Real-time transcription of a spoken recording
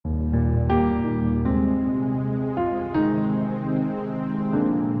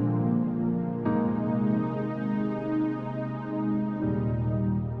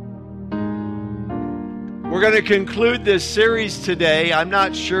We're going to conclude this series today. I'm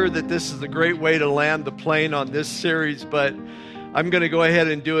not sure that this is a great way to land the plane on this series, but I'm going to go ahead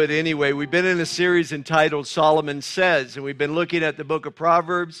and do it anyway. We've been in a series entitled Solomon Says, and we've been looking at the book of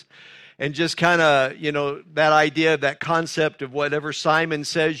Proverbs and just kind of, that idea, that concept of whatever Simon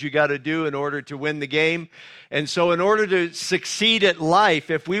says you got to do in order to win the game. And so in order to succeed at life,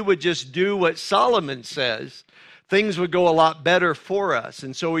 if we would just do what Solomon says, things would go a lot better for us.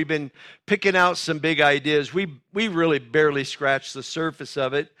 And so we've been picking out some big ideas. We really barely scratched the surface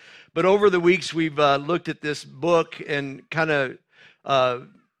of it. But over the weeks, we've looked at this book and kind of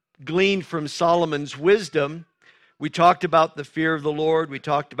gleaned from Solomon's wisdom. We talked about the fear of the Lord. We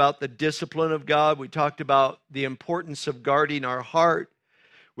talked about the discipline of God. We talked about the importance of guarding our heart.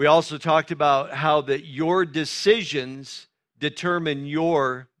 We also talked about how that your decisions determine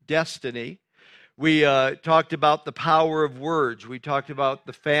your destiny. We talked about the power of words. We talked about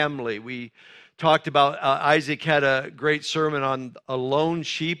the family. We talked about, Isaac had a great sermon on a lone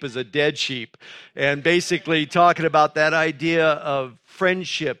sheep is a dead sheep. And basically talking about that idea of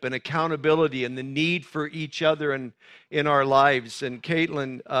friendship and accountability and the need for each other in our lives. And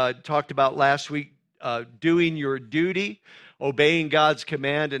Caitlin talked about last week doing your duty, obeying God's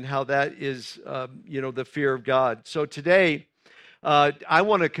command, and how that is, the fear of God. So today, I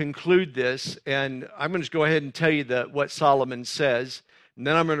want to conclude this, and I'm going to just go ahead and tell you what Solomon says, and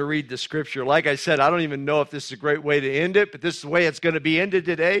then I'm going to read the scripture. Like I said, I don't even know if this is a great way to end it, but this is the way it's going to be ended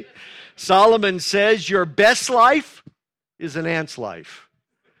today. Solomon says, your best life is an ant's life.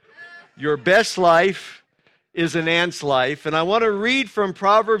 Your best life is an ant's life. And I want to read from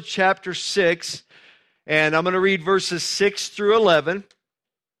Proverbs chapter 6, and I'm going to read verses 6 through 11.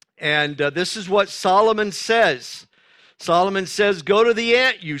 And this is what Solomon says. Solomon says, go to the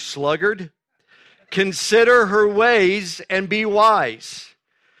ant, you sluggard. Consider her ways and be wise,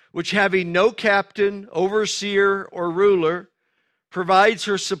 which having no captain, overseer, or ruler, provides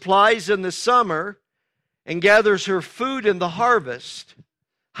her supplies in the summer and gathers her food in the harvest.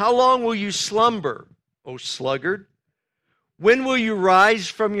 How long will you slumber, O sluggard? When will you rise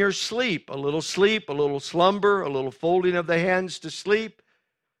from your sleep? A little slumber, a little folding of the hands to sleep.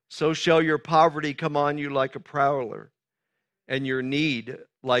 So shall your poverty come on you like a prowler, and your need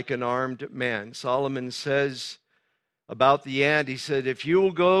like an armed man. Solomon says about the ant, he said, if you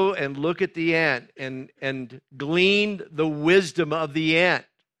will go and look at the ant and glean the wisdom of the ant,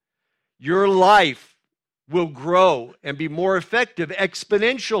 your life will grow and be more effective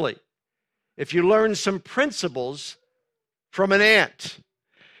exponentially if you learn some principles from an ant.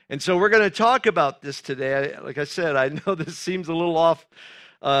 And so we're going to talk about this today. Like I said, I know this seems a little off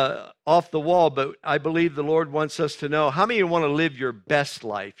the wall, but I believe the Lord wants us to know. How many of you want to live your best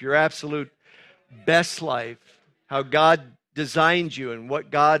life, your absolute best life, how God designed you and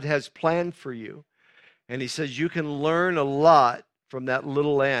what God has planned for you? And he says you can learn a lot from that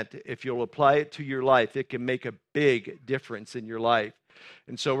little ant. If you'll apply it to your life, it can make a big difference in your life.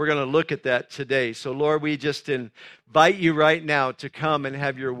 And so we're going to look at that today. So Lord, we just invite you right now to come and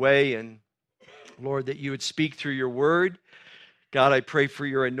have your way. And Lord, that you would speak through your word. God, I pray for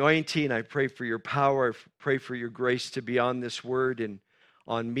your anointing. I pray for your power. I pray for your grace to be on this word and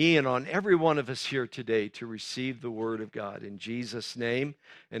on me and on every one of us here today to receive the word of God in Jesus' name.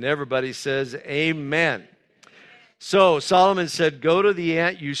 And everybody says, amen. So Solomon said, go to the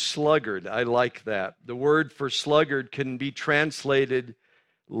ant, you sluggard. I like that. The word for sluggard can be translated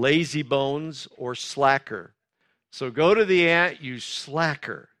lazy bones or slacker. So go to the ant, you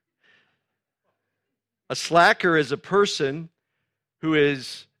slacker. A slacker is a person who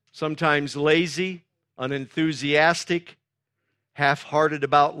is sometimes lazy, unenthusiastic, half-hearted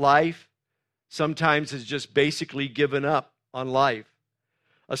about life, sometimes has just basically given up on life.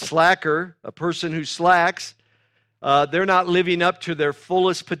 A slacker, a person who slacks, they're not living up to their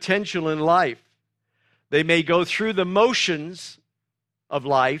fullest potential in life. They may go through the motions of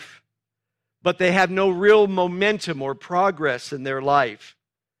life, but they have no real momentum or progress in their life.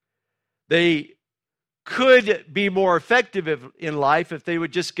 They could be more effective in life if they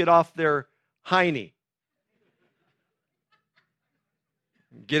would just get off their hiney.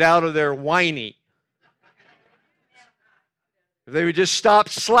 Get out of their whiny. If they would just stop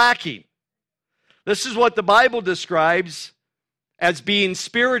slacking. This is what the Bible describes as being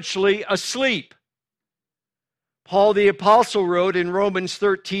spiritually asleep. Paul the Apostle wrote in Romans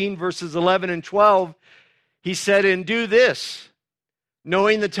 13, verses 11 and 12, he said, and do this,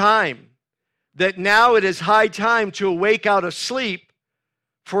 knowing the time, that now it is high time to awake out of sleep,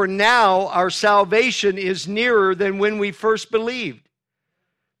 for now our salvation is nearer than when we first believed.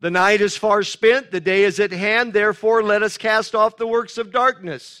 The night is far spent, the day is at hand, therefore let us cast off the works of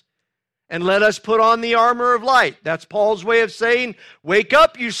darkness and let us put on the armor of light. That's Paul's way of saying, wake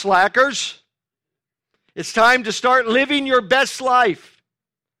up, you slackers. It's time to start living your best life.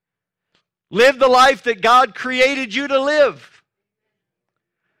 Live the life that God created you to live.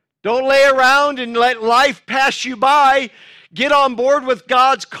 Don't lay around and let life pass you by. Get on board with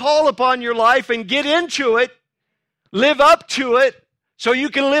God's call upon your life and get into it. Live up to it so you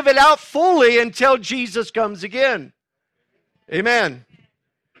can live it out fully until Jesus comes again. Amen.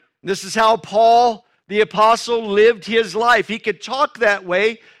 This is how Paul, the apostle, lived his life. He could talk that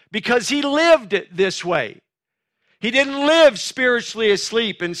way because he lived it this way. He didn't live spiritually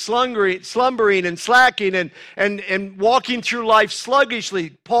asleep and slumbering and slacking and walking through life sluggishly.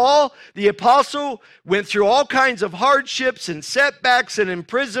 Paul, the apostle, went through all kinds of hardships and setbacks and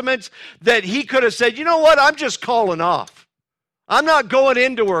imprisonments that he could have said, you know what, I'm just calling off. I'm not going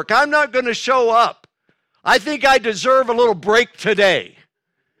into work. I'm not going to show up. I think I deserve a little break today.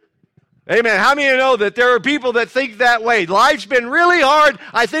 Amen. How many of you know that there are people that think that way? Life's been really hard.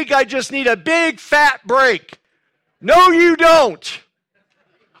 I think I just need a big fat break. No, you don't.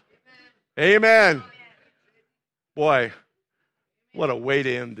 Amen. Boy, what a way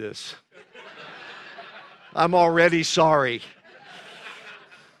to end this. I'm already sorry.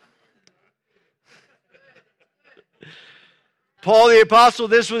 Paul the apostle,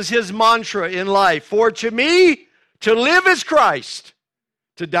 this was his mantra in life. For to me, to live is Christ,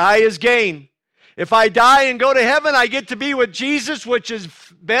 to die is gain. If I die and go to heaven, I get to be with Jesus, which is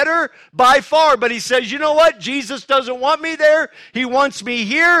better by far. But he says, you know what? Jesus doesn't want me there. He wants me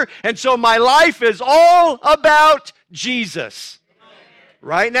here. And so my life is all about Jesus.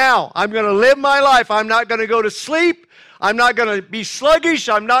 Right now, I'm going to live my life. I'm not going to go to sleep. I'm not going to be sluggish.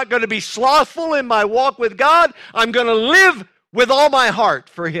 I'm not going to be slothful in my walk with God. I'm going to live with all my heart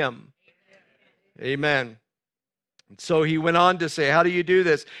for Him. Amen. So he went on to say, how do you do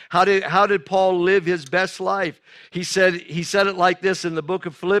this? How did Paul live his best life? He said it like this in the book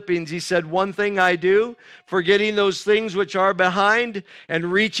of Philippians. He said, one thing I do, forgetting those things which are behind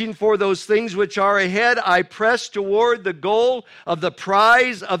and reaching for those things which are ahead, I press toward the goal of the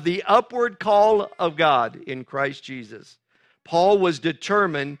prize of the upward call of God in Christ Jesus. Paul was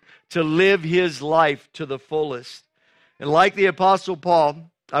determined to live his life to the fullest. And like the Apostle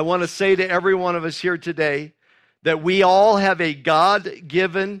Paul, I want to say to every one of us here today, that we all have a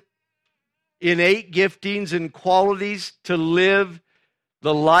God-given innate giftings and qualities to live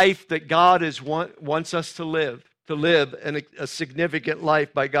the life that God wants us to live a significant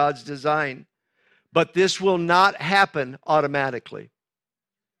life by God's design. But this will not happen automatically.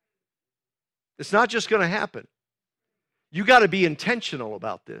 It's not just going to happen. You got to be intentional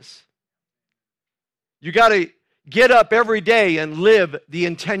about this. You got to get up every day and live the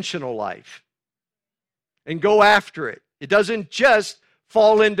intentional life. And go after it. It doesn't just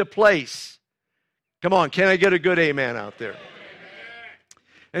fall into place. Come on, can I get a good amen out there?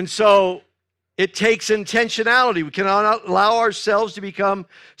 And so it takes intentionality. We cannot allow ourselves to become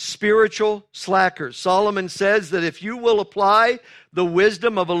spiritual slackers. Solomon says that if you will apply the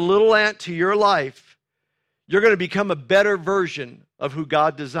wisdom of a little ant to your life, you're going to become a better version of who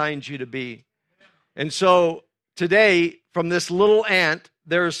God designed you to be. And so today, from this little ant,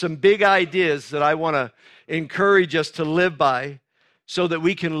 there are some big ideas that I want to encourage us to live by so that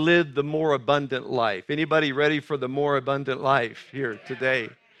we can live the more abundant life. Anybody ready for the more abundant life here today?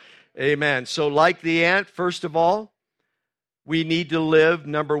 Amen. So like the ant, first of all, we need to live,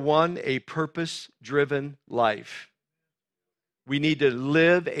 number one, a purpose-driven life. We need to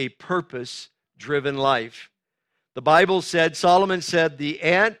live a purpose-driven life. The Bible said, Solomon said, the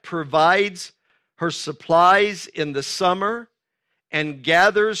ant provides her supplies in the summer and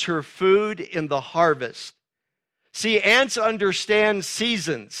gathers her food in the harvest. See, ants understand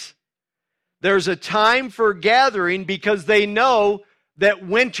seasons. There's a time for gathering because they know that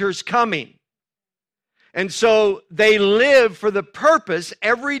winter's coming. And so they live for the purpose,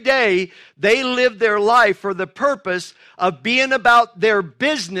 every day they live their life for the purpose of being about their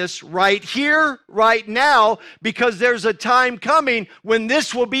business right here, right now, because there's a time coming when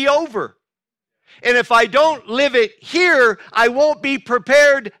this will be over. And if I don't live it here, I won't be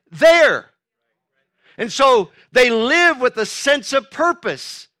prepared there. And so they live with a sense of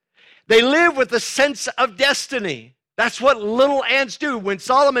purpose. They live with a sense of destiny. That's what little ants do. When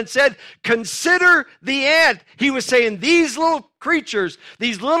Solomon said, consider the ant, he was saying these little creatures,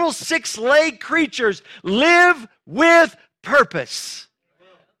 these little six-legged creatures live with purpose.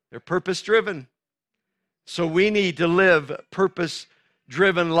 They're purpose-driven. So we need to live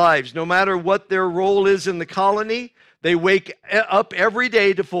purpose-driven lives. No matter what their role is in the colony, they wake up every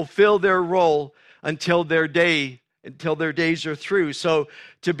day to fulfill their role until their day until their days are through. So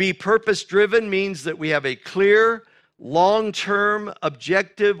to be purpose-driven means that we have a clear, long-term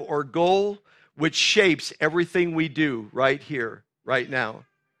objective or goal which shapes everything we do right here, right now.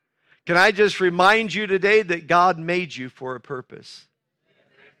 Can I just remind you today that God made you for a purpose?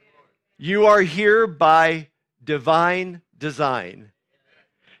 You are here by divine design.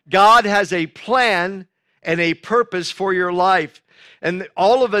 God has a plan and a purpose for your life. And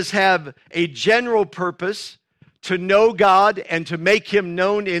all of us have a general purpose to know God and to make Him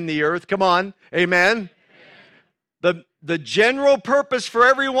known in the earth. Come on, amen? The general purpose for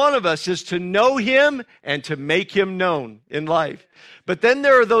every one of us is to know Him and to make Him known in life. But then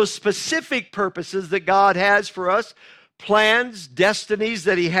there are those specific purposes that God has for us, plans, destinies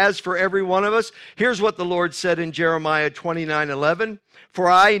that He has for every one of us. Here's what the Lord said in Jeremiah 29:11. For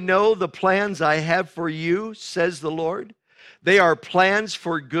I know the plans I have for you, says the Lord. They are plans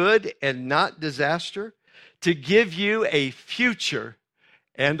for good and not disaster, to give you a future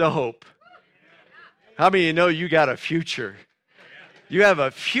and a hope. How many of you know you got a future? You have a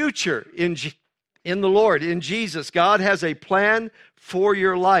future in the Lord, in Jesus. God has a plan for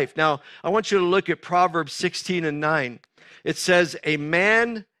your life. Now, I want you to look at Proverbs 16:9. It says, a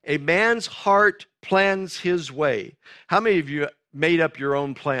man's heart plans his way. How many of you made up your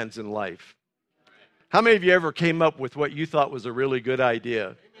own plans in life? How many of you ever came up with what you thought was a really good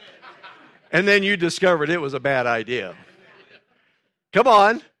idea? And then you discovered it was a bad idea. Come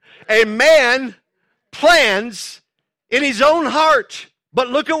on. A man plans in his own heart. But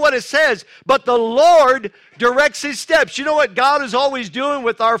look at what it says. But the Lord directs his steps. You know what God is always doing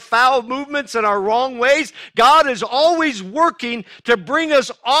with our foul movements and our wrong ways? God is always working to bring us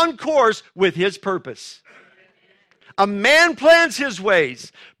on course with His purpose. A man plans his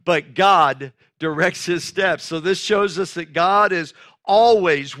ways, but God directs his steps. So this shows us that God is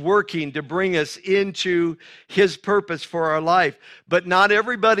always working to bring us into His purpose for our life. But not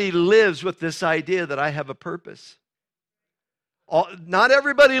everybody lives with this idea that I have a purpose. Not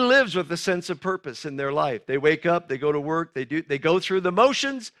everybody lives with a sense of purpose in their life. They wake up, they go to work, they go through the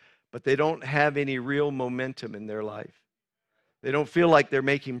motions, but they don't have any real momentum in their life. They don't feel like they're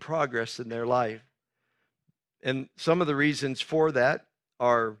making progress in their life. And some of the reasons for that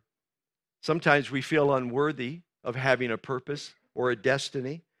are sometimes we feel unworthy of having a purpose or a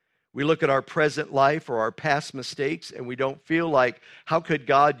destiny. We look at our present life or our past mistakes and we don't feel like, how could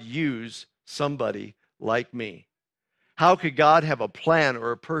God use somebody like me? How could God have a plan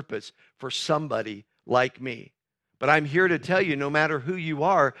or a purpose for somebody like me? But I'm here to tell you, no matter who you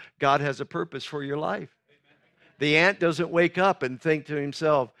are, God has a purpose for your life. The ant doesn't wake up and think to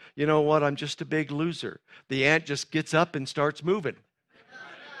himself, you know what, I'm just a big loser. The ant just gets up and starts moving.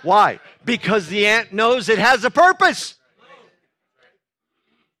 Why? Because the ant knows it has a purpose.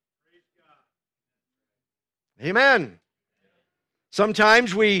 Amen.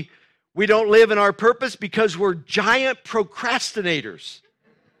 Sometimes we don't live in our purpose because we're giant procrastinators.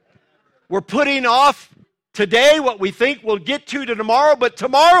 We're putting off today what we think we'll get to tomorrow, but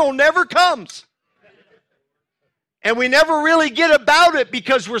tomorrow never comes. And we never really get about it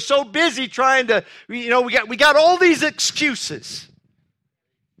because we're so busy trying to, we got all these excuses.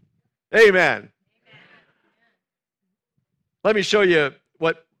 Amen. Let me show you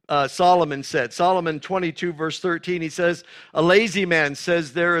what Solomon said. Solomon 22 verse 13, he says, a lazy man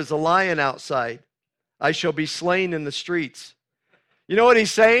says, there is a lion outside. I shall be slain in the streets. You know what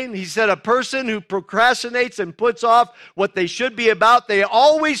he's saying? He said a person who procrastinates and puts off what they should be about, they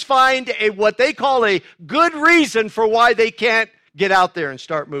always find what they call a good reason for why they can't get out there and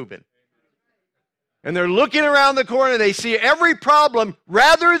start moving. And they're looking around the corner and they see every problem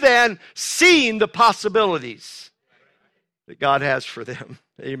rather than seeing the possibilities that God has for them.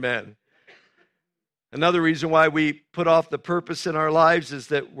 Amen. Another reason why we put off the purpose in our lives is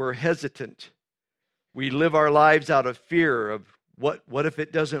that we're hesitant. We live our lives out of fear of what if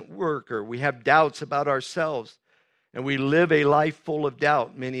it doesn't work, or we have doubts about ourselves. And we live a life full of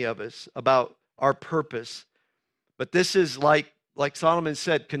doubt, many of us, about our purpose. But this is like Solomon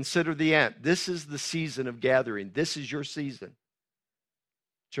said, consider the ant. This is the season of gathering. This is your season,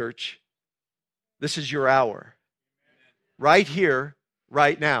 church. This is your hour. Right here,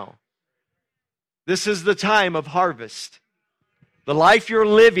 right now. This is the time of harvest. The life you're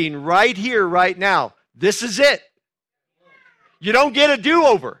living right here, right now. This is it. You don't get a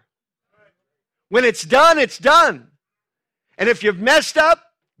do-over. When it's done, it's done. And if you've messed up,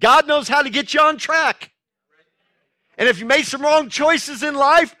 God knows how to get you on track. And if you made some wrong choices in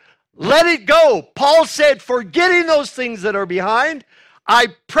life, let it go. Paul said, forgetting those things that are behind, I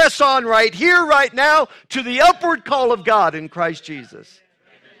press on right here, right now, to the upward call of God in Christ Jesus.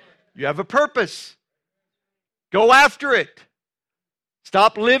 You have a purpose. Go after it.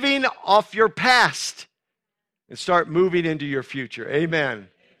 Stop living off your past and start moving into your future. Amen.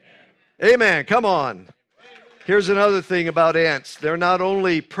 Amen. Come on. Here's another thing about ants. They're not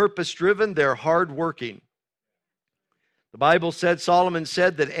only purpose-driven, they're hard-working. The Bible said, Solomon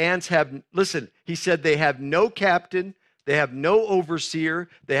said that ants have, listen, he said they have no captain, they have no overseer,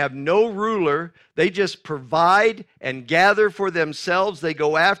 they have no ruler. They just provide and gather for themselves. They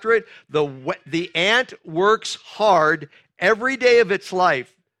go after it. The ant works hard every day of its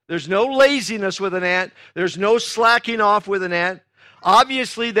life. There's no laziness with an ant. There's no slacking off with an ant.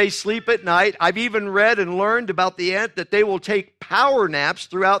 Obviously, they sleep at night. I've even read and learned about the ant that they will take power naps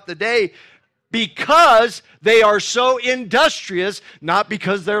throughout the day because they are so industrious, not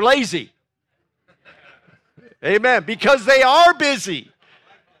because they're lazy. Amen. Because they are busy.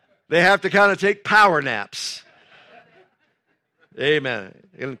 They have to kind of take power naps. Amen.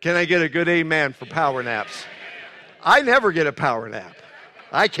 Can I get a good amen for power naps? I never get a power nap.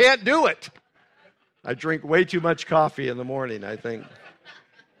 I can't do it. I drink way too much coffee in the morning, I think.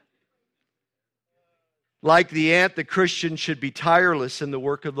 Like the ant, the Christian should be tireless in the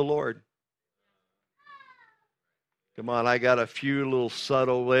work of the Lord. Come on, I got a few little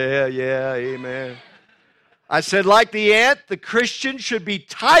subtle, yeah, amen. I said, like the ant, the Christian should be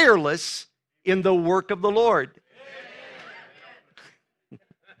tireless in the work of the Lord.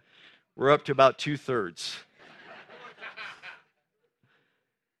 We're up to about 2/3.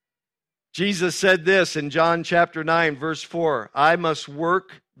 Jesus said this in John chapter 9, verse 4, I must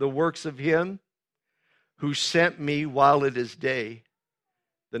work the works of him who sent me while it is day.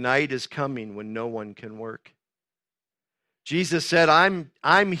 The night is coming when no one can work. Jesus said,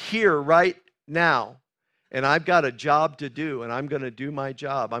 I'm here right now, and I've got a job to do, and I'm going to do my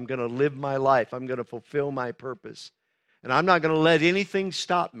job. I'm going to live my life. I'm going to fulfill my purpose. And I'm not going to let anything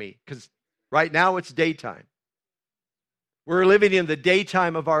stop me, because right now it's daytime. We're living in the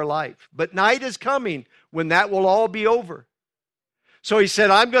daytime of our life. But night is coming when that will all be over. So he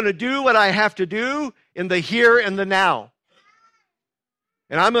said, I'm going to do what I have to do in the here and the now.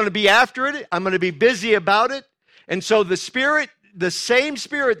 And I'm going to be after it. I'm going to be busy about it. And so the Spirit, the same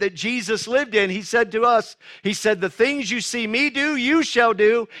Spirit that Jesus lived in, he said to us, he said, the things you see me do, you shall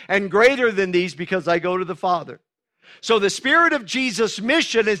do, and greater than these because I go to the Father. So the Spirit of Jesus'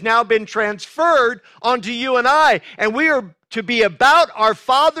 mission has now been transferred onto you and I, and we are to be about our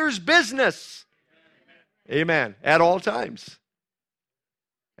Father's business. Amen. At all times.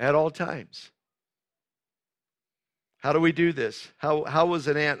 At all times. How do we do this? How was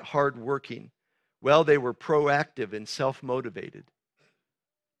an ant hardworking? Well, they were proactive and self-motivated.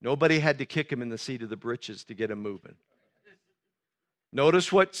 Nobody had to kick him in the seat of the britches to get him moving.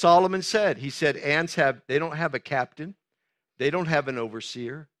 Notice what Solomon said. He said ants they don't have a captain. They don't have an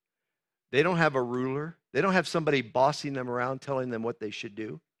overseer. They don't have a ruler. They don't have somebody bossing them around telling them what they should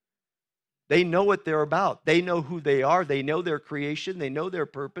do. They know what they're about. They know who they are. They know their creation. They know their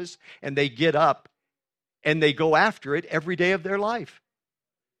purpose. And they get up and they go after it every day of their life.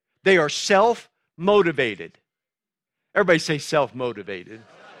 They are self-motivated. Everybody say self-motivated.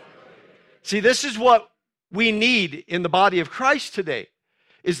 See, this is what we need in the body of Christ today,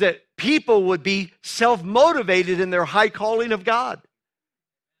 is that people would be self-motivated in their high calling of God.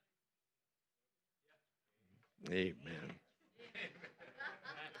 Amen.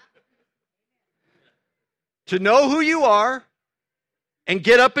 To know who you are and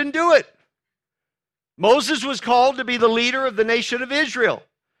get up and do it. Moses was called to be the leader of the nation of Israel.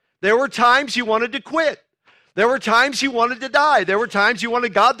 There were times he wanted to quit. There were times he wanted to die. There were times he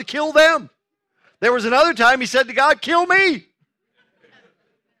wanted God to kill them. There was another time he said to God, kill me.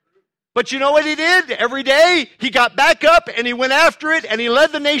 But you know what he did? Every day he got back up and he went after it and he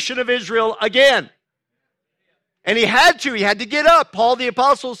led the nation of Israel again. And he had to get up. Paul the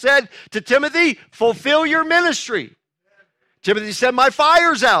apostle said to Timothy, fulfill your ministry. Timothy said, my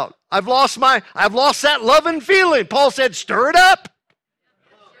fire's out. I've lost that love and feeling. Paul said, stir it up.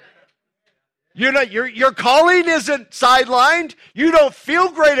 Your calling isn't sidelined. You don't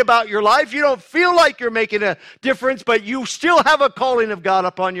feel great about your life. You don't feel like you're making a difference, but you still have a calling of God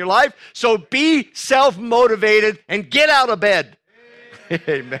upon your life. So be self-motivated and get out of bed.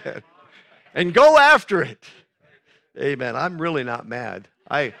 Amen. And go after it. Amen. I'm really not mad.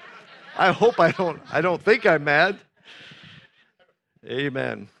 I hope I don't think I'm mad.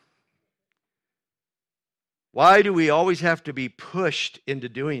 Amen. Why do we always have to be pushed into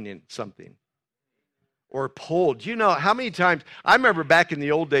doing something? Or pulled? You know, how many times, I remember back in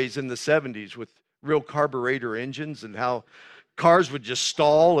the old days in the 70s with real carburetor engines and how cars would just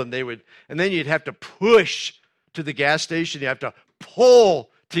stall and then you'd have to push to the gas station. You have to pull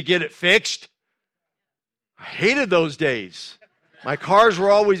to get it fixed. I hated those days. My cars were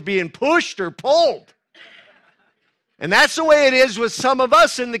always being pushed or pulled. And that's the way it is with some of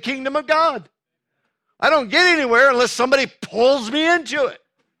us in the kingdom of God. I don't get anywhere unless somebody pulls me into it.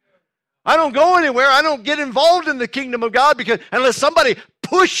 I don't go anywhere. I don't get involved in the kingdom of God unless somebody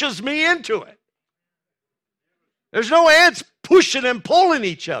pushes me into it. There's no ants pushing and pulling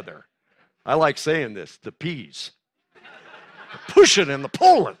each other. I like saying this, the peas. The pushing and the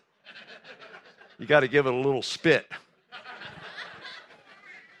pulling. You got to give it a little spit.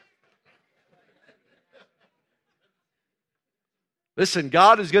 Listen,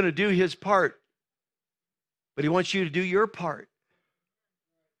 God is going to do his part, but he wants you to do your part.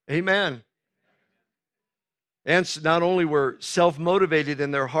 Amen. Ants not only were self-motivated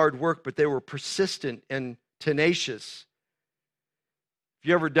in their hard work, but they were persistent and tenacious. If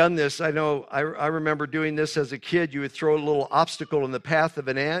you ever done this, I know I remember doing this as a kid. You would throw a little obstacle in the path of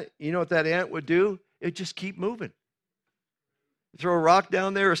an ant. You know what that ant would do? It'd just keep moving. You throw a rock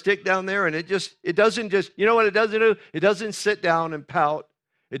down there, a stick down there, and it doesn't just, you know what it doesn't do? It doesn't sit down and pout.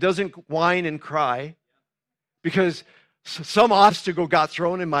 It doesn't whine and cry because some obstacle got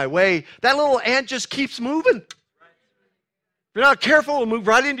thrown in my way. That little ant just keeps moving. If you're not careful, it'll move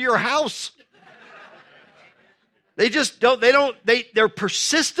right into your house. They're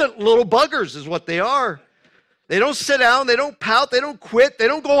persistent little buggers is what they are. They don't sit down, they don't pout, they don't quit, they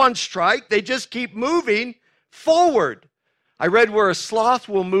don't go on strike. They just keep moving forward. I read where a sloth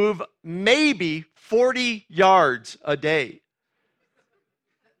will move maybe 40 yards a day.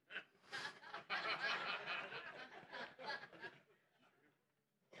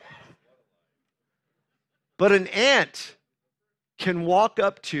 But an ant can walk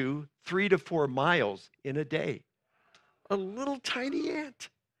up to 3 to 4 miles in a day. A little tiny ant.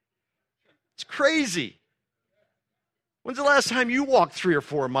 It's crazy. When's the last time you walked 3 or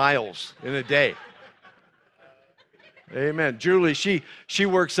 4 miles in a day? Amen. Julie, she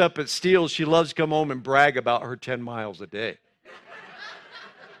works up at Steele's. She loves to come home and brag about her 10 miles a day.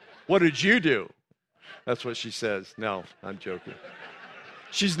 What did you do? That's what she says. No, I'm joking.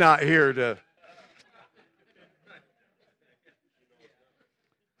 She's not here to...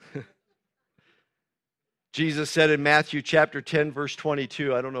 Jesus said in Matthew chapter 10, verse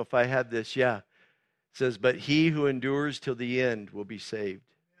 22, I don't know if I had this, yeah. It says, but he who endures till the end will be saved.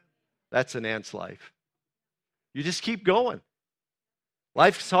 That's an ant's life. You just keep going.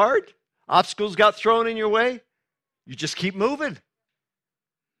 Life's hard. Obstacles got thrown in your way. You just keep moving.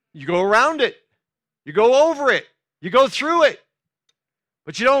 You go around it. You go over it. You go through it.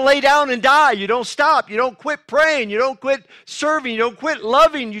 But you don't lay down and die. You don't stop. You don't quit praying. You don't quit serving. You don't quit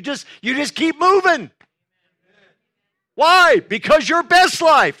loving. You just keep moving. Why? Because your best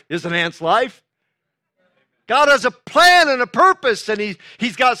life is an ant's life. God has a plan and a purpose, and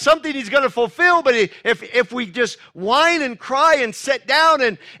He's got something He's going to fulfill. But if we just whine and cry and sit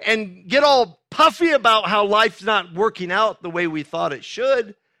down and get all puffy about how life's not working out the way we thought it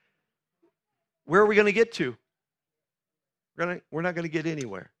should, where are we going to get to? We're not going to get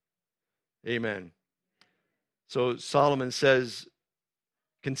anywhere. Amen. So Solomon says,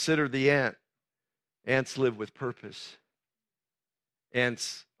 consider the ant. Ants live with purpose.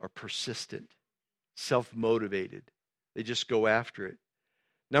 Ants are persistent, self-motivated. They just go after it.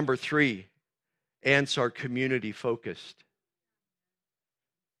 Number 3, ants are community-focused.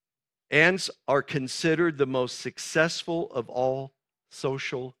 Ants are considered the most successful of all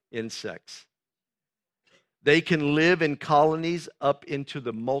social insects. They can live in colonies up into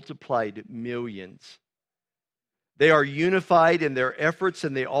the multiplied millions. They are unified in their efforts,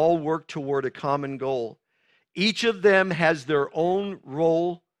 and they all work toward a common goal. Each of them has their own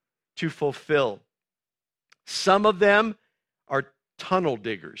role to fulfill. Some of them are tunnel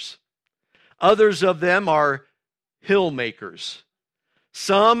diggers. Others of them are hill makers.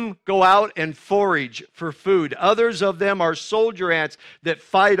 Some go out and forage for food. Others of them are soldier ants that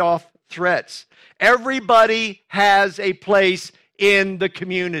fight off threats. Everybody has a place in the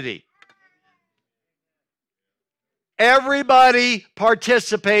community. Everybody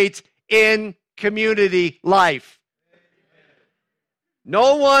participates in community life.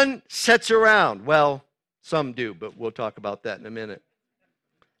 No one sits around. Well, some do, but we'll talk about that in a minute.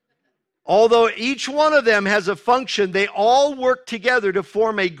 Although each one of them has a function, they all work together to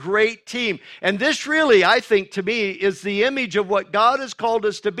form a great team. And this really, I think, to me, is the image of what God has called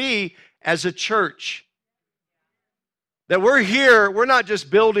us to be as a church. That we're here, we're not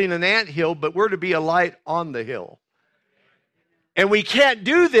just building an anthill, but we're to be a light on the hill. And we can't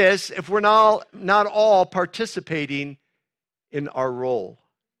do this if we're not all participating in our role.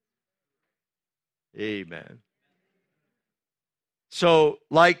 Amen. So,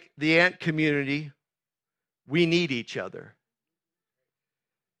 like the ant community, We need each other.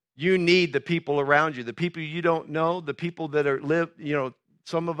 You need the people around you, the people you don't know, the people that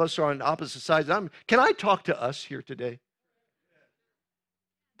some of us are on opposite sides. Can I talk to us here today?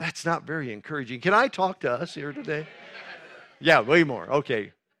 That's not very encouraging. Can I talk to us here today? Yeah, way more.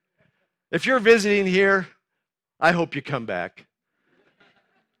 Okay. If you're visiting here, I hope you come back.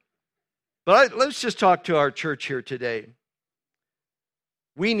 But let's just talk to our church here today.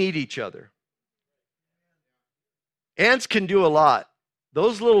 We need each other. Ants can do a lot.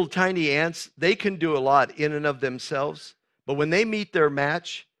 Those little tiny ants, they can do a lot in and of themselves. But when they meet their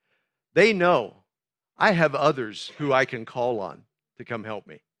match, they know I have others who I can call on to come help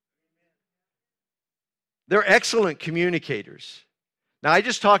me. They're excellent communicators. Now, I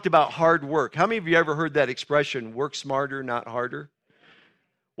just talked about hard work. How many of you ever heard that expression, work smarter, not harder?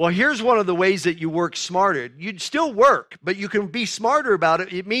 Well, here's one of the ways that you work smarter. You'd still work, but you can be smarter about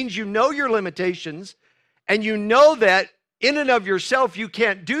it. It means you know your limitations, and you know that in and of yourself, you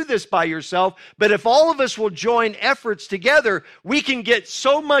can't do this by yourself. But if all of us will join efforts together, we can get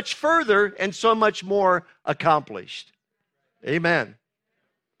so much further and so much more accomplished. Amen.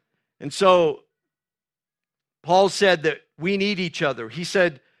 And so, Paul said that we need each other. He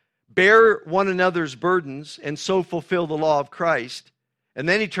said, bear one another's burdens and so fulfill the law of Christ. And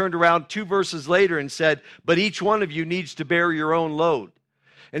then he turned around 2 verses later and said, but each one of you needs to bear your own load.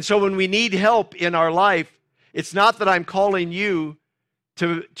 And so when we need help in our life, it's not that I'm calling you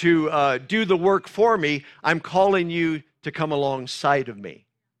to do the work for me. I'm calling you to come alongside of me.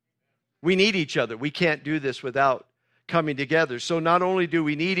 We need each other. We can't do this without coming together. So not only do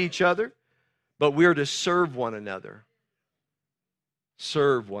we need each other, but we're to serve one another.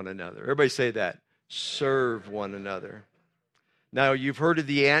 Serve one another. Everybody say that. Serve one another. Now, you've heard of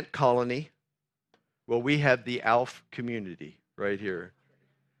the ant colony. Well, we have the ALF community right here.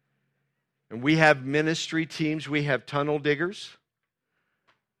 And we have ministry teams. We have tunnel diggers.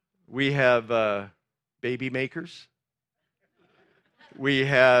 We have baby makers. We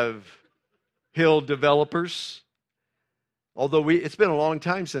have hill developers. Although it's been a long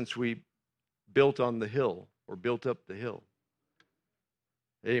time since we built on the hill or built up the hill.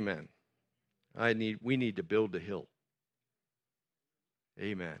 Amen. We need to build a hill.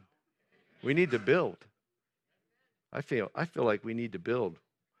 Amen. We need to build. I feel like we need to build.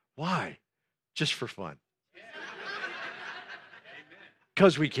 Why? Just for fun.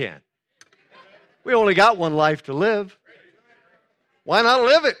 Because we can. We only got one life to live. Why not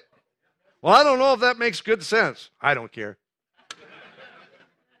live it? Well, I don't know if that makes good sense. I don't care.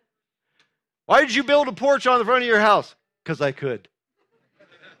 Why did you build a porch on the front of your house? Because I could.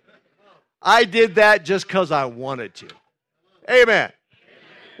 I did that just because I wanted to. Amen.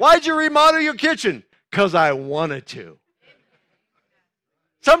 Why'd you remodel your kitchen? Because I wanted to.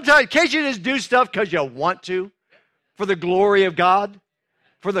 Sometimes, can't you just do stuff because you want to? For the glory of God?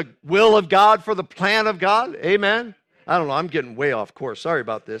 For the will of God? For the plan of God? Amen? I don't know, I'm getting way off course. Sorry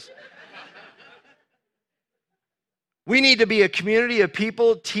about this. We need to be a community of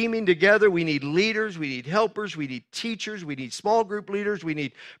people teaming together. We need leaders. We need helpers. We need teachers. We need small group leaders. We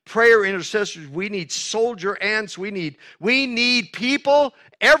need prayer intercessors. We need soldier ants. We need people.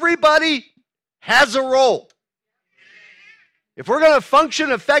 Everybody has a role. If we're going to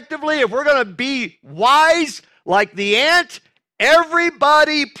function effectively, if we're going to be wise like the ant,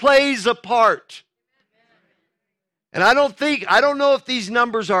 everybody plays a part. And I don't know if these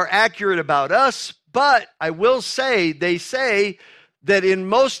numbers are accurate about us, but I will say, they say that in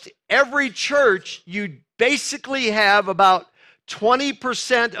most every church, you basically have about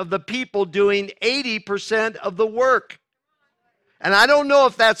 20% of the people doing 80% of the work. And I don't know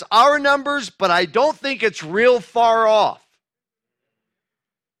if that's our numbers, but I don't think it's real far off.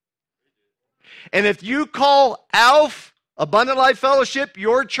 And if you call ALF, Abundant Life Fellowship,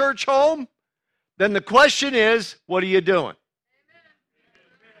 your church home, then the question is, what are you doing?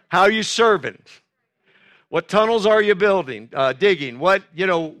 How are you serving? What tunnels are you building, digging? What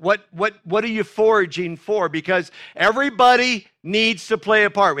are you foraging for? Because everybody needs to play a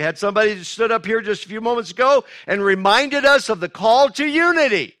part. We had somebody that stood up here just a few moments ago and reminded us of the call to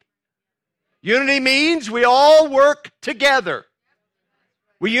unity. Unity means we all work together.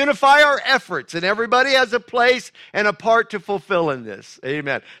 We unify our efforts, and everybody has a place and a part to fulfill in this.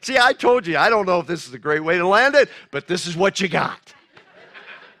 Amen. See, I told you, I don't know if this is a great way to land it, but this is what you got.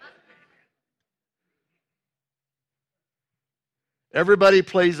 Everybody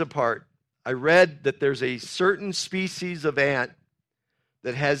plays a part. I read that there's a certain species of ant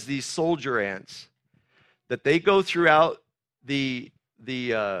that has these soldier ants, that they go throughout the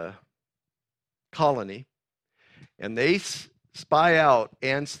colony, and they spy out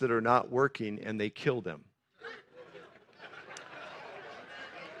ants that are not working, and they kill them.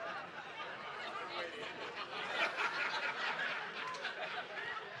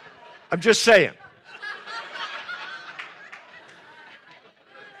 I'm just saying.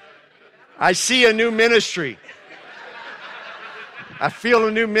 I see a new ministry. I feel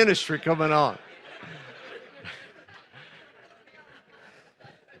a new ministry coming on.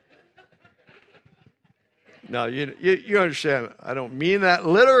 No, you understand. I don't mean that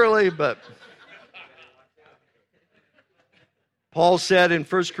literally, but Paul said in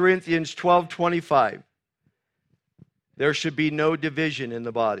 1 Corinthians 12:25, there should be no division in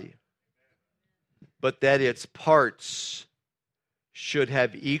the body, but that its parts should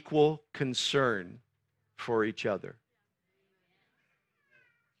have equal concern for each other.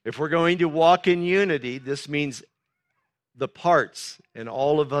 If we're going to walk in unity, this means the parts, and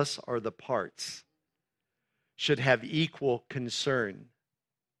all of us are the parts, should have equal concern,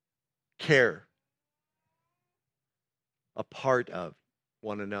 care, a part of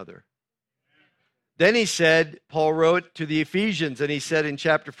one another. Then he said, Paul wrote to the Ephesians, and he said in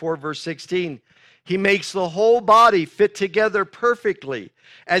chapter 4, verse 16, he makes the whole body fit together perfectly,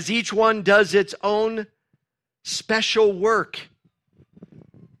 as each one does its own special work.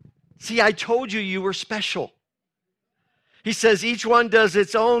 See, I told you were special. He says each one does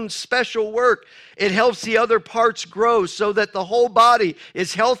its own special work. It helps the other parts grow so that the whole body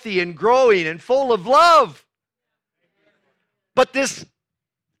is healthy and growing and full of love. But this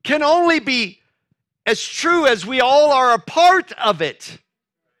can only be as true as we all are a part of it.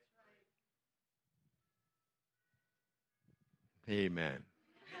 Amen.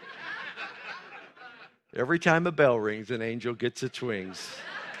 Every time a bell rings, an angel gets its wings.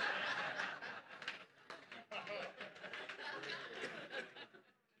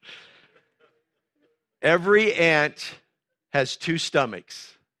 Every ant has two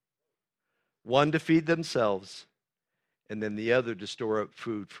stomachs, one to feed themselves, and then the other to store up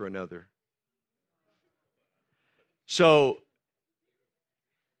food for another. So,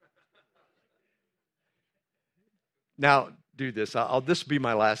 now do this. This will be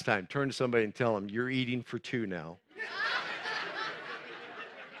my last time. Turn to somebody and tell them, you're eating for two now.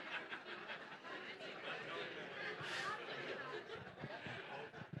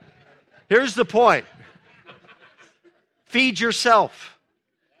 Here's the point. Feed yourself.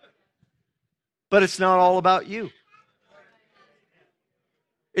 But it's not all about you.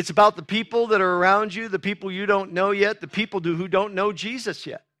 It's about the people that are around you, the people you don't know yet, the people who don't know Jesus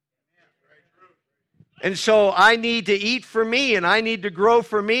yet. And so I need to eat for me, and I need to grow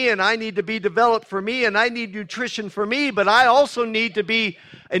for me, and I need to be developed for me, and I need nutrition for me, but I also need to be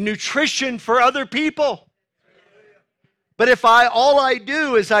a nutrition for other people. But if all I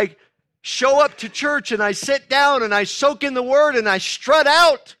do is I show up to church and I sit down and I soak in the Word and I strut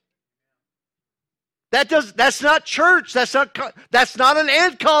out, that's not church. That's not an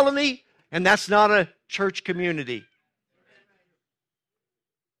ant colony, and that's not a church community.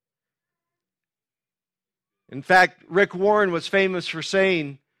 In fact, Rick Warren was famous for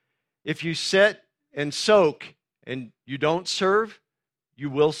saying, if you sit and soak and you don't serve, you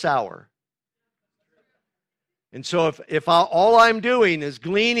will sour. And so if all I'm doing is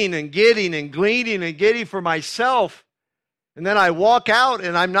gleaning and getting for myself, and then I walk out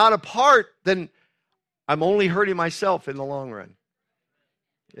and I'm not a part, then I'm only hurting myself in the long run.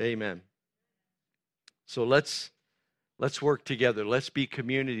 Amen. So let's work together. Let's be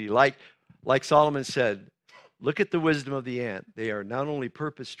community. Like Solomon said, look at the wisdom of the ant. They are not only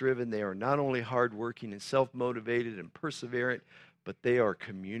purpose-driven, they are not only hardworking and self-motivated and perseverant, but they are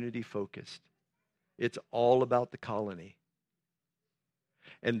community-focused. It's all about the colony.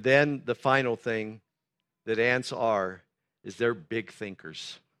 And then the final thing that ants are is they're big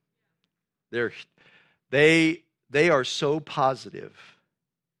thinkers. They are so positive.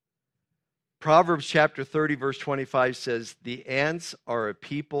 Proverbs chapter 30, verse 25 says, the ants are a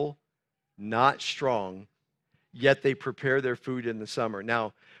people not strong, yet they prepare their food in the summer.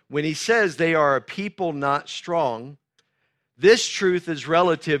 Now, when he says they are a people not strong, this truth is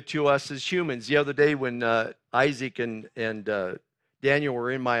relative to us as humans. The other day when Isaac and Daniel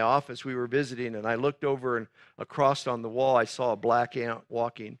were in my office, we were visiting, and I looked over and across on the wall, I saw a black ant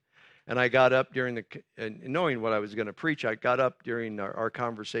walking. And I got up and knowing what I was going to preach, I got up during our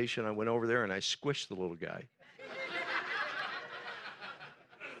conversation. I went over there and I squished the little guy.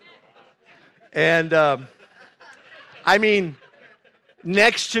 And I mean,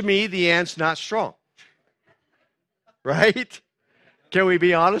 next to me, the ant's not strong. Right? Can we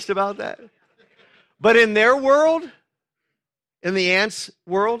be honest about that? But in their world, in the ant's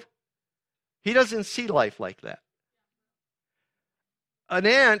world, he doesn't see life like that. An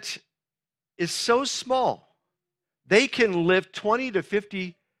ant is so small, they can lift 20 to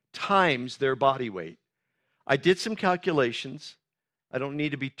 50 times their body weight. I did some calculations. I don't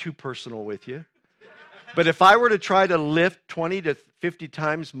need to be too personal with you. But if I were to try to lift 20 to 50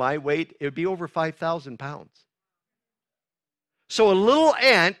 times my weight, it would be over 5,000 pounds. So a little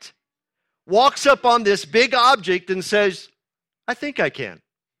ant walks up on this big object and says, I think I can.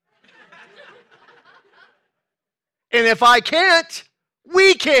 And if I can't,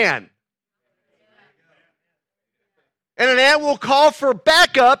 we can. And an ant will call for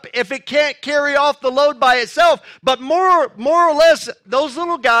backup if it can't carry off the load by itself. But more or less, those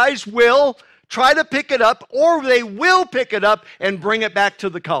little guys will try to pick it up, or they will pick it up and bring it back to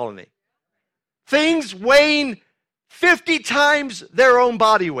the colony. Things weighing 50 times their own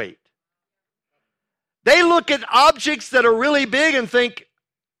body weight. They look at objects that are really big and think,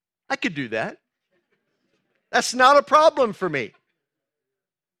 I could do that. That's not a problem for me.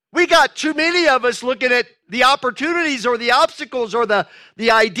 We got too many of us looking at the opportunities or the obstacles or the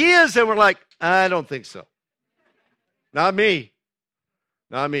ideas, and we're like, I don't think so. Not me.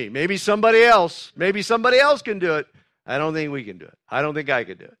 Not me. Maybe somebody else. Maybe somebody else can do it. I don't think we can do it. I don't think I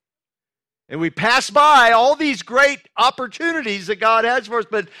could do it. And we pass by all these great opportunities that God has for us.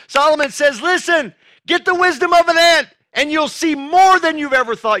 But Solomon says, listen, get the wisdom of an ant, and you'll see more than you've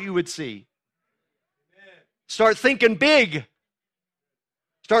ever thought you would see. Start thinking big.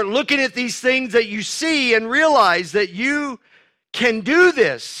 Start looking at these things that you see and realize that you can do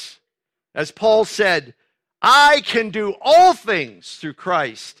this. As Paul said, I can do all things through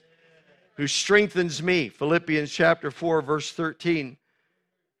Christ who strengthens me. Philippians chapter 4, verse 13.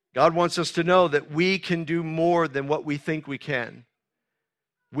 God wants us to know that we can do more than what we think we can.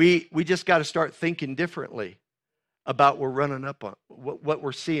 We just got to start thinking differently about what we're running up on, what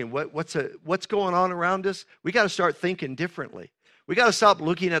we're seeing, what's going on around us. We got to start thinking differently. We got to stop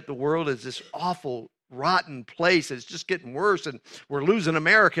looking at the world as this awful, rotten place. It's just getting worse, and we're losing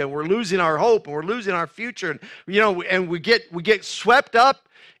America, and we're losing our hope, and we're losing our future, and we get swept up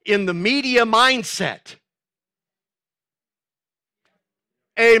in the media mindset.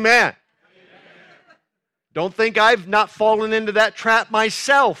 Amen. Don't think I've not fallen into that trap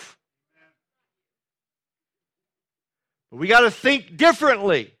myself. But we got to think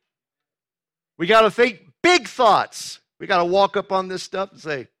differently. We got to think big thoughts. We got to walk up on this stuff and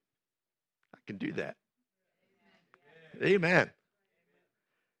say, I can do that. Amen.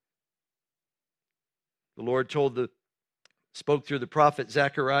 The Lord spoke through the prophet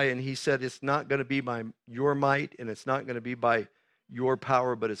Zechariah, and he said, it's not going to be by your might, and it's not going to be by your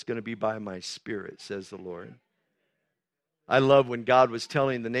power, but it's going to be by my Spirit, says the Lord. I love when God was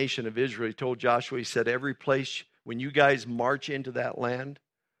telling the nation of Israel, he told Joshua, he said, every place, when you guys march into that land,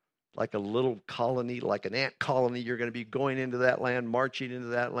 like a little colony, like an ant colony, you're going to be going into that land, marching into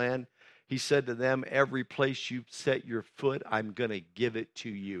that land. He said to them, every place you set your foot, I'm going to give it to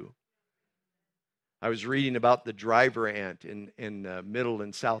you. I was reading about the driver ant in Middle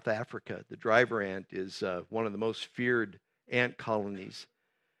and South Africa. The driver ant is one of the most feared ant colonies,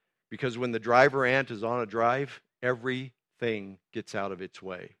 because when the driver ant is on a drive, everything gets out of its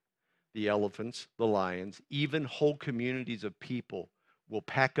way. The elephants, the lions, even whole communities of people will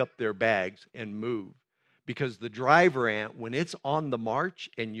pack up their bags and move, because the driver ant, when it's on the march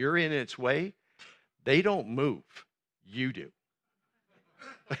and you're in its way, they don't move. You do.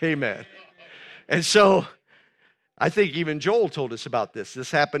 Amen. And so I think even Joel told us about this.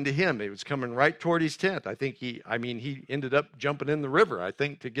 This happened to him. It was coming right toward his tent. I think he ended up jumping in the river, I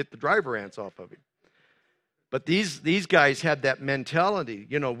think, to get the driver ants off of him. But these guys had that mentality,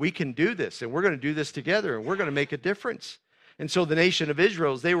 we can do this, and we're going to do this together, and we're going to make a difference. And so the nation of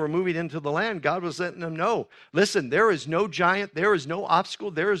Israel, as they were moving into the land, God was letting them know, listen, there is no giant, there is no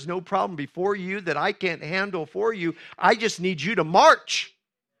obstacle, there is no problem before you that I can't handle for you. I just need you to march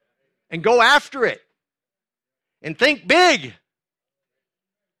and go after it. And think big.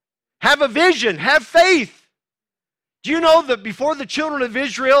 Have a vision. Have faith. Do you know that before the children of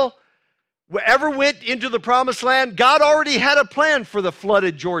Israel ever went into the promised land, God already had a plan for the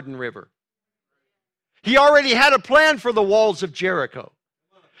flooded Jordan River. He already had a plan for the walls of Jericho.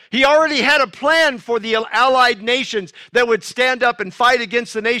 He already had a plan for the allied nations that would stand up and fight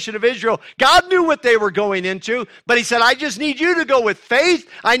against the nation of Israel. God knew what they were going into, but he said, I just need you to go with faith,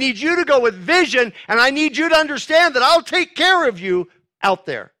 I need you to go with vision, and I need you to understand that I'll take care of you out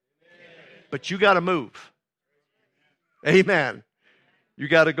there. But you got to move. Amen. You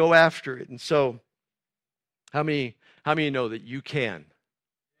got to go after it. And so, how many know that you can?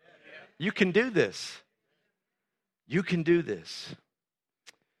 You can do this. You can do this.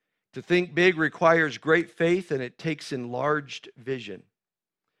 To think big requires great faith, and it takes enlarged vision.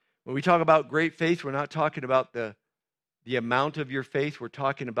 When we talk about great faith, we're not talking about the amount of your faith. We're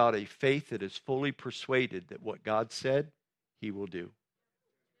talking about a faith that is fully persuaded that what God said, he will do.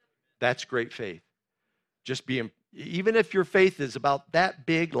 That's great faith. Just even if your faith is about that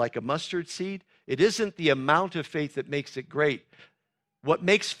big, like a mustard seed, it isn't the amount of faith that makes it great. What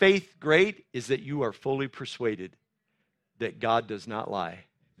makes faith great is that you are fully persuaded that God does not lie,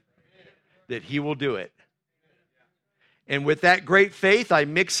 that he will do it. And with that great faith, I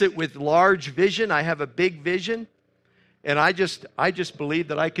mix it with large vision. I have a big vision, and I just believe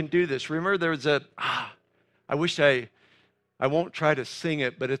that I can do this. Remember, there's I won't try to sing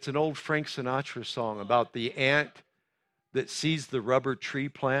it, but it's an old Frank Sinatra song about the ant that sees the rubber tree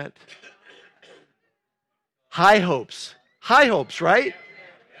plant. High hopes, right?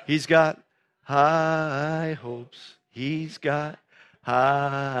 He's got high hopes. He's got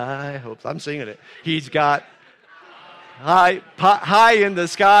high hopes. I'm singing it. He's got high in the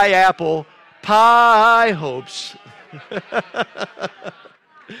sky apple pie hopes.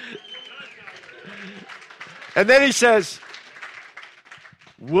 And then he says,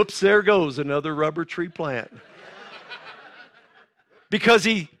 whoops, there goes another rubber tree plant. Because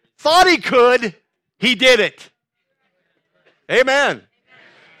he thought he could, he did it. Amen.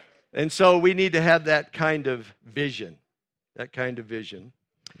 And so we need to have that kind of vision. That kind of vision.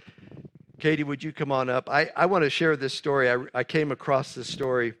 Katie, would you come on up? I want to share this story. I came across this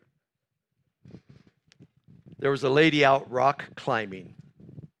story. There was a lady out rock climbing,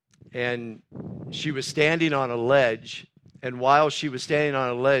 and she was standing on a ledge, and while she was standing on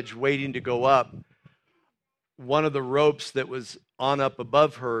a ledge waiting to go up, one of the ropes that was on up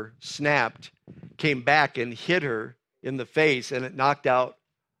above her snapped, came back and hit her in the face, and it knocked out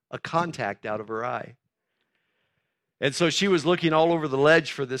a contact out of her eye. And so she was looking all over the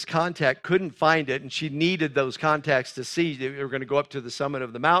ledge for this contact, couldn't find it, and she needed those contacts to see. They were going to go up to the summit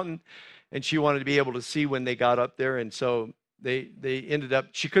of the mountain, and she wanted to be able to see when they got up there, and so they ended up,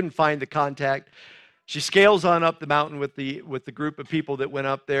 she couldn't find the contact. She scales on up the mountain with the group of people that went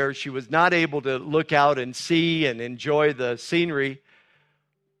up there. She was not able to look out and see and enjoy the scenery.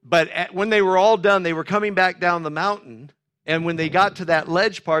 But when they were all done, they were coming back down the mountain, and when they got to that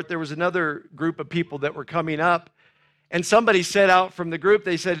ledge part, there was another group of people that were coming up, and somebody said out from the group,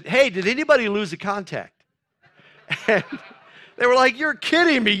 they said, "Hey, did anybody lose a contact?" And they were like, "You're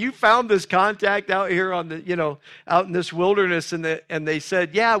kidding me. You found this contact out here on the, out in this wilderness." And they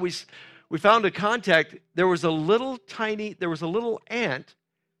said, "Yeah, we found a contact. There was a little ant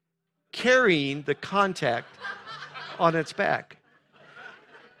carrying the contact on its back."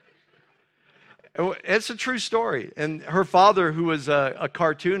 It's a true story. And her father, who was a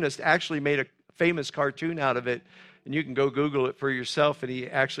cartoonist, actually made a famous cartoon out of it. And you can go Google it for yourself. And he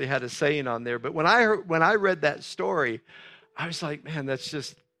actually had a saying on there. But when I read that story, I was like, man,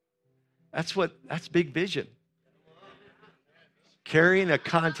 that's big vision. Carrying a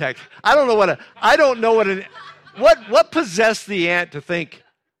contact. I don't know what possessed the ant to think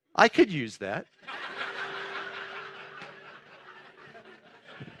I could use that.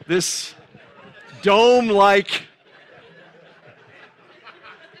 This dome-like,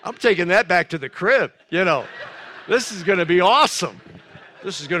 I'm taking that back to the crib, This is going to be awesome.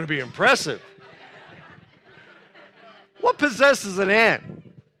 This is going to be impressive. What possesses an ant?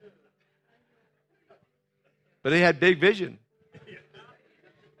 But they had big vision.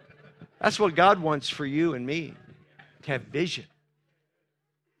 That's what God wants for you and me, to have vision.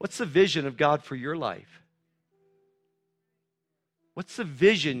 What's the vision of God for your life? What's the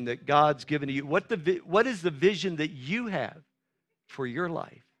vision that God's given to you? What is the vision that you have for your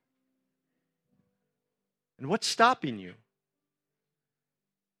life? And what's stopping you?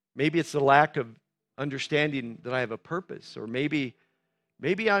 Maybe it's the lack of understanding that I have a purpose, or maybe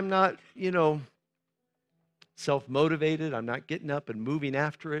I'm not, self-motivated. I'm not getting up and moving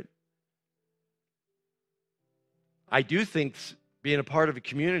after it. I do think being a part of a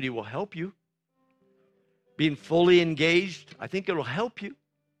community will help you. Being fully engaged, I think it'll help you.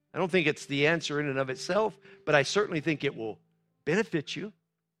 I don't think it's the answer in and of itself, but I certainly think it will benefit you.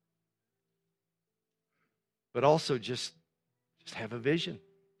 But also just have a vision.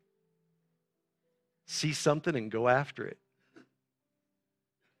 See something and go after it.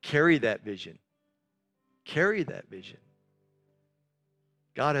 Carry that vision. Carry that vision.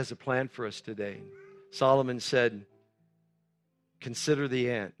 God has a plan for us today. Solomon said, "Consider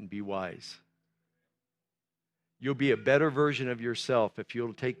the ant and be wise." You'll be a better version of yourself if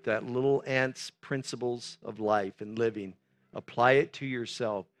you'll take that little ant's principles of life and living, apply it to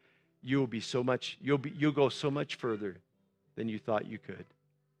yourself. You'll go so much further than you thought you could.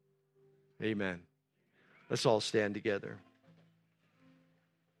 Amen. Let's all stand together.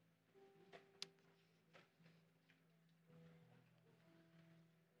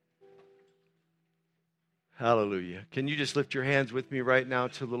 Hallelujah. Can you just lift your hands with me right now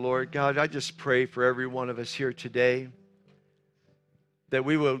to the Lord? God, I just pray for every one of us here today that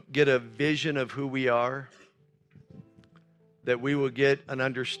we will get a vision of who we are, that we will get an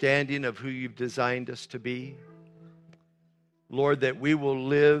understanding of who you've designed us to be. Lord, that we will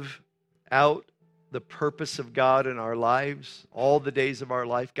live out the purpose of God in our lives, all the days of our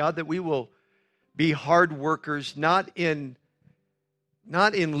life. God, that we will be hard workers, not in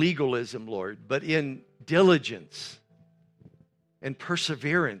legalism, Lord, but in diligence and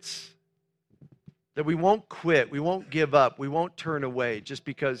perseverance. That we won't quit, we won't give up, we won't turn away just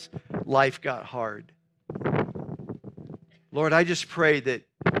because life got hard. Lord, I just pray that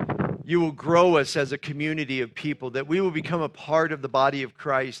you will grow us as a community of people, that we will become a part of the body of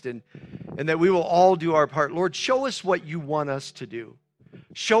Christ, and that we will all do our part. Lord, show us what you want us to do.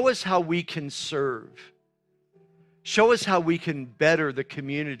 Show us how we can serve. Show us how we can better the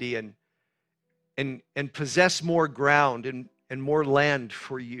community and possess more ground and more land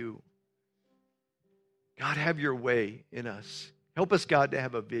for you. God, have your way in us. Help us, God, to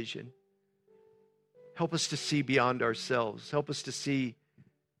have a vision. Help us to see beyond ourselves. Help us to see,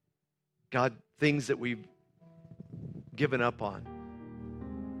 God, things that we've given up on.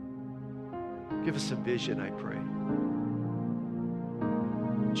 Give us a vision, I pray.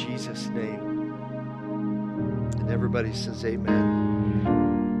 In Jesus' name. And everybody says amen.